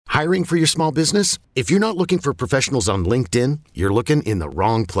Hiring for your small business? If you're not looking for professionals on LinkedIn, you're looking in the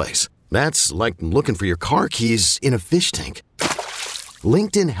wrong place. That's like looking for your car keys in a fish tank.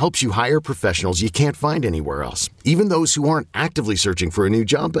 LinkedIn helps you hire professionals you can't find anywhere else, even those who aren't actively searching for a new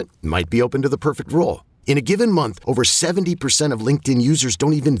job but might be open to the perfect role. In a given month, over 70% of LinkedIn users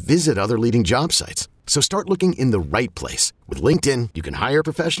don't even visit other leading job sites. So start looking in the right place. With LinkedIn, you can hire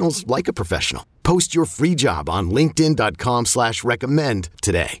professionals like a professional. Post your free job on linkedin.com/recommend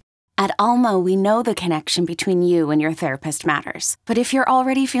today. At Alma, we know the connection between you and your therapist matters. But if you're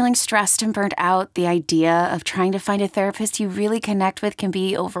already feeling stressed and burnt out, the idea of trying to find a therapist you really connect with can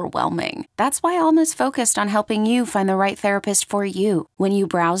be overwhelming. That's why Alma's focused on helping you find the right therapist for you. When you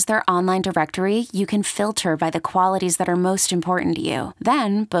browse their online directory, you can filter by the qualities that are most important to you.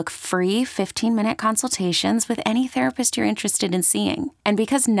 Then book free 15-minute consultations with any therapist you're interested in seeing. And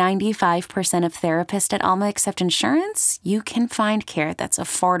because 95% of therapists at Alma accept insurance, you can find care that's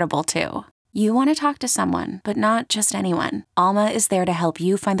affordable too. You want to talk to someone, but not just anyone. Alma is there to help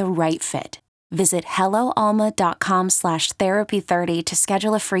you find the right fit. Visit helloalma.com/therapy30 to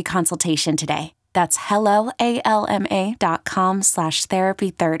schedule a free consultation today. That's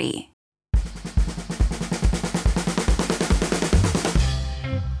helloalma.com/therapy30.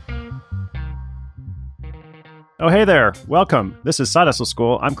 Oh, hey there. Welcome. This is Side Hustle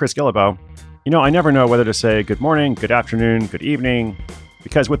School. I'm Chris Gillibo. You know, I never know whether to say good morning, good afternoon, good evening,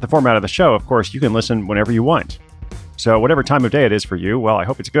 because with the format of the show, of course, you can listen whenever you want. So whatever time of day it is for you, well, I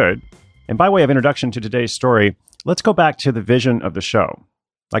hope it's good. And by way of introduction to today's story, let's go back to the vision of the show.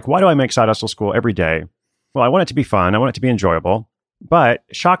 Like, why do I make Side Hustle School every day? Well, I want it to be fun. I want it to be enjoyable. But,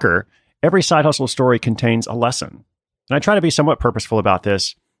 shocker, every side hustle story contains a lesson. And I try to be somewhat purposeful about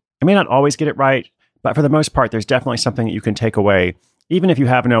this. I may not always get it right, but for the most part, there's definitely something that you can take away, even if you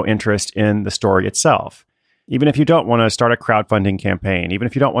have no interest in the story itself. Even if you don't want to start a crowdfunding campaign, even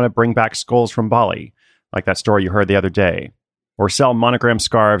if you don't want to bring back skulls from Bali, like that story you heard the other day, or sell monogram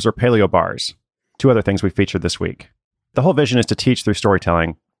scarves or paleo bars, two other things we featured this week. The whole vision is to teach through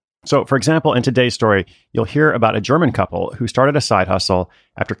storytelling. So, for example, in today's story, you'll hear about a German couple who started a side hustle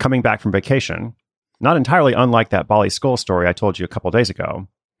after coming back from vacation, not entirely unlike that Bali skull story I told you a couple days ago.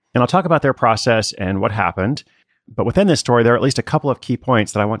 And I'll talk about their process and what happened. But within this story, there are at least a couple of key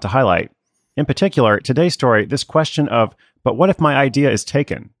points that I want to highlight. In particular, today's story, this question of, but what if my idea is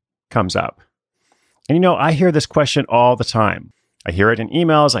taken, comes up. And you know, I hear this question all the time. I hear it in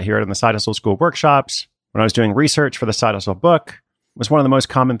emails, I hear it in the Side Hustle School workshops. When I was doing research for the Side Hustle book, it was one of the most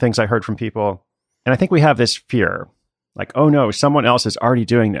common things I heard from people. And I think we have this fear, like, oh no, someone else is already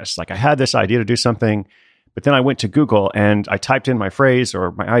doing this. Like, I had this idea to do something, but then I went to Google and I typed in my phrase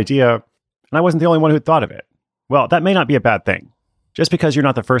or my idea, and I wasn't the only one who thought of it. Well, that may not be a bad thing. Just because you're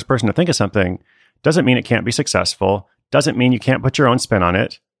not the first person to think of something doesn't mean it can't be successful, doesn't mean you can't put your own spin on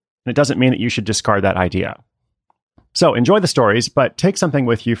it, and it doesn't mean that you should discard that idea. So enjoy the stories, but take something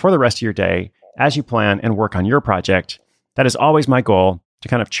with you for the rest of your day as you plan and work on your project. That is always my goal, to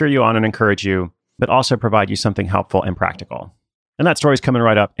kind of cheer you on and encourage you, but also provide you something helpful and practical. And that story's coming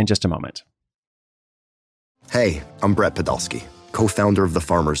right up in just a moment. Hey, I'm Brett Podolsky, co-founder of The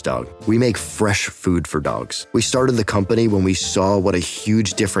Farmer's Dog. We make fresh food for dogs. We started the company when we saw what a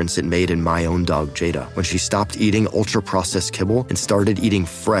huge difference it made in my own dog, Jada, when she stopped eating ultra-processed kibble and started eating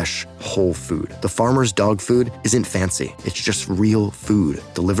fresh, whole food. The Farmer's Dog food isn't fancy. It's just real food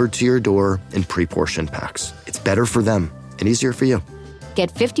delivered to your door in pre-portioned packs. It's better for them and easier for you.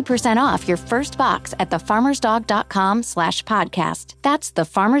 Get 50% off your first box at thefarmersdog.com/podcast. That's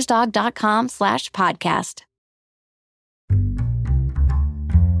thefarmersdog.com/podcast.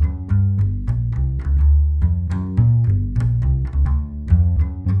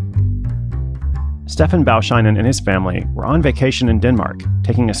 Stefan Bauscheinen and his family were on vacation in Denmark,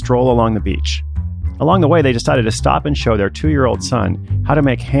 taking a stroll along the beach. Along the way, they decided to stop and show their 2-year-old son how to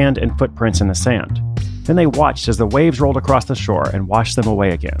make hand and footprints in the sand. Then they watched as the waves rolled across the shore and washed them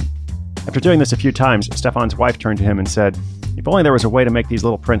away again. After doing this a few times, Stefan's wife turned to him and said, "If only there was a way to make these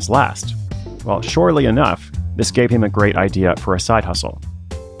little prints last." Well, surely enough, this gave him a great idea for a side hustle.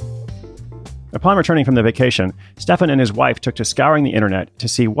 Upon returning from the vacation, Stefan and his wife took to scouring the internet to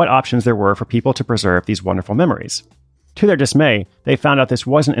see what options there were for people to preserve these wonderful memories. To their dismay, they found out this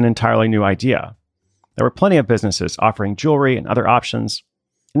wasn't an entirely new idea. There were plenty of businesses offering jewelry and other options.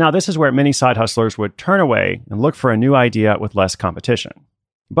 Now, this is where many side hustlers would turn away and look for a new idea with less competition.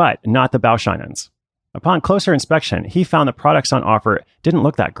 But not the Bauscheinens. Upon closer inspection, he found the products on offer didn't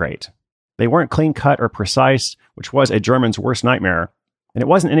look that great. They weren't clean-cut or precise, which was a German's worst nightmare, and it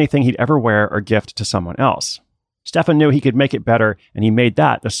wasn't anything he'd ever wear or gift to someone else. Stefan knew he could make it better, and he made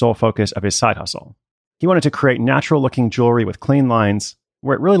that the sole focus of his side hustle. He wanted to create natural-looking jewelry with clean lines,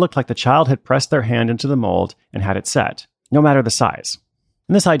 where it really looked like the child had pressed their hand into the mold and had it set, no matter the size.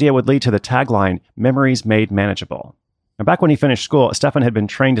 And this idea would lead to the tagline, "Memories Made Manageable." Now, back when he finished school, Stefan had been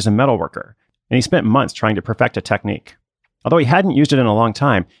trained as a metalworker, and he spent months trying to perfect a technique. Although he hadn't used it in a long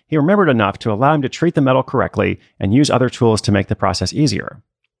time, he remembered enough to allow him to treat the metal correctly and use other tools to make the process easier.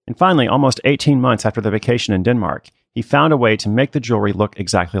 And finally, almost 18 months after the vacation in Denmark, he found a way to make the jewelry look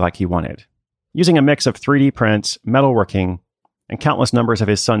exactly like he wanted. Using a mix of 3D prints, metalworking, and countless numbers of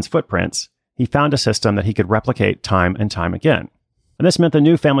his son's footprints, he found a system that he could replicate time and time again. And this meant the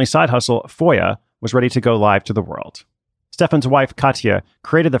new family side hustle, Foya, was ready to go live to the world. Stefan's wife, Katja,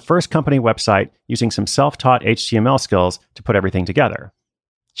 created the first company website using some self-taught HTML skills to put everything together.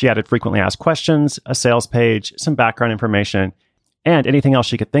 She added frequently asked questions, a sales page, some background information, and anything else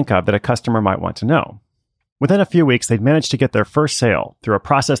she could think of that a customer might want to know. Within a few weeks, they'd managed to get their first sale through a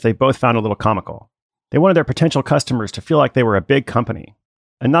process they both found a little comical. They wanted their potential customers to feel like they were a big company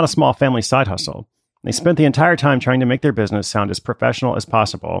and not a small family side hustle. They spent the entire time trying to make their business sound as professional as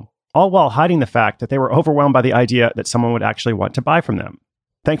possible, all while hiding the fact that they were overwhelmed by the idea that someone would actually want to buy from them.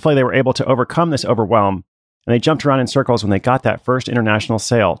 Thankfully, they were able to overcome this overwhelm, and they jumped around in circles when they got that first international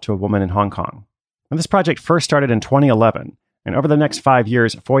sale to a woman in Hong Kong. And this project first started in 2011, and over the next 5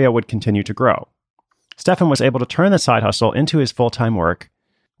 years, Foya would continue to grow. Stefan was able to turn the side hustle into his full-time work,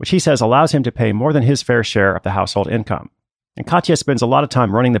 which he says allows him to pay more than his fair share of the household income. And Katja spends a lot of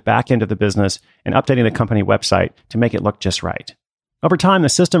time running the back end of the business and updating the company website to make it look just right. Over time, the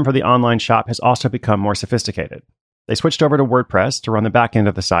system for the online shop has also become more sophisticated. They switched over to WordPress to run the back end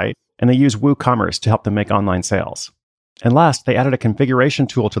of the site, and they use WooCommerce to help them make online sales. And last, they added a configuration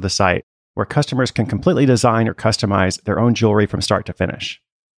tool to the site where customers can completely design or customize their own jewelry from start to finish.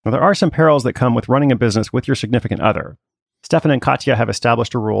 Now, there are some perils that come with running a business with your significant other. Stefan and Katja have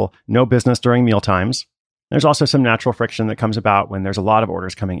established a rule, no business during mealtimes. There's also some natural friction that comes about when there's a lot of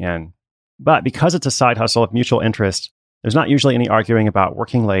orders coming in. But because it's a side hustle of mutual interest, there's not usually any arguing about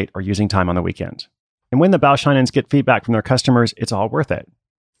working late or using time on the weekend. And when the Bauscheinens get feedback from their customers, it's all worth it.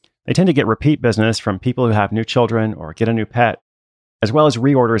 They tend to get repeat business from people who have new children or get a new pet, as well as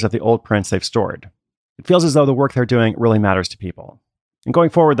reorders of the old prints they've stored. It feels as though the work they're doing really matters to people. And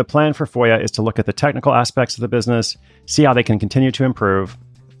going forward, the plan for Foya is to look at the technical aspects of the business, see how they can continue to improve.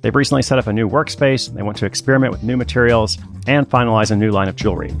 They've recently set up a new workspace, they want to experiment with new materials, and finalize a new line of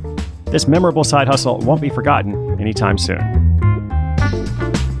jewelry. This memorable side hustle won't be forgotten anytime soon.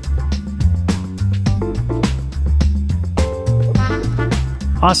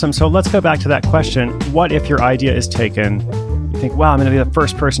 Awesome. So let's go back to that question. What if your idea is taken? You think, wow, I'm going to be the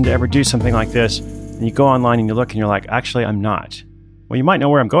first person to ever do something like this. And you go online and you look and you're like, actually, I'm not. Well, you might know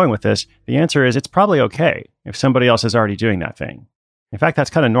where I'm going with this. The answer is it's probably okay if somebody else is already doing that thing. In fact, that's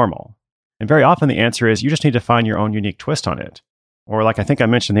kind of normal. And very often the answer is you just need to find your own unique twist on it. Or like I think I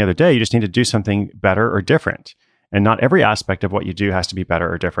mentioned the other day, you just need to do something better or different. And not every aspect of what you do has to be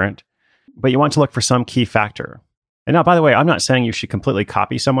better or different, but you want to look for some key factor. And now, by the way, I'm not saying you should completely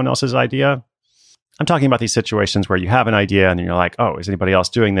copy someone else's idea. I'm talking about these situations where you have an idea and then you're like, oh, is anybody else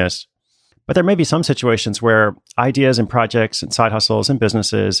doing this? But there may be some situations where ideas and projects and side hustles and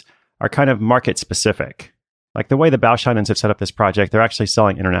businesses are kind of market specific. Like the way the Bauscheinens have set up this project, they're actually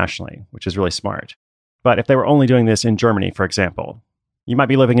selling internationally, which is really smart. But if they were only doing this in Germany, for example, you might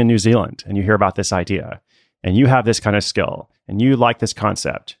be living in New Zealand and you hear about this idea and you have this kind of skill and you like this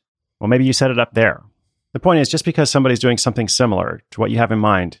concept. Well, maybe you set it up there. The point is, just because somebody's doing something similar to what you have in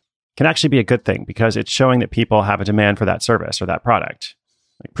mind can actually be a good thing because it's showing that people have a demand for that service or that product.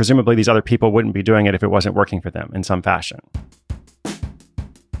 Like, presumably, these other people wouldn't be doing it if it wasn't working for them in some fashion.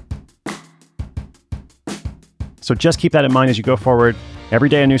 So just keep that in mind as you go forward. Every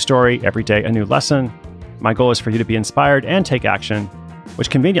day a new story, every day a new lesson. My goal is for you to be inspired and take action, which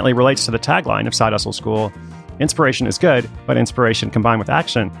conveniently relates to the tagline of Side Hustle School. Inspiration is good, but inspiration combined with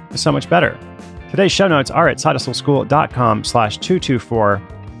action is so much better. Today's show notes are at sidehustleschool.com/224.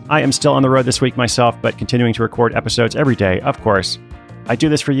 I am still on the road this week myself, but continuing to record episodes every day, of course. I do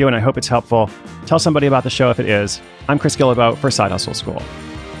this for you and I hope it's helpful. Tell somebody about the show if it is. I'm Chris Guillebeau for Side Hustle School.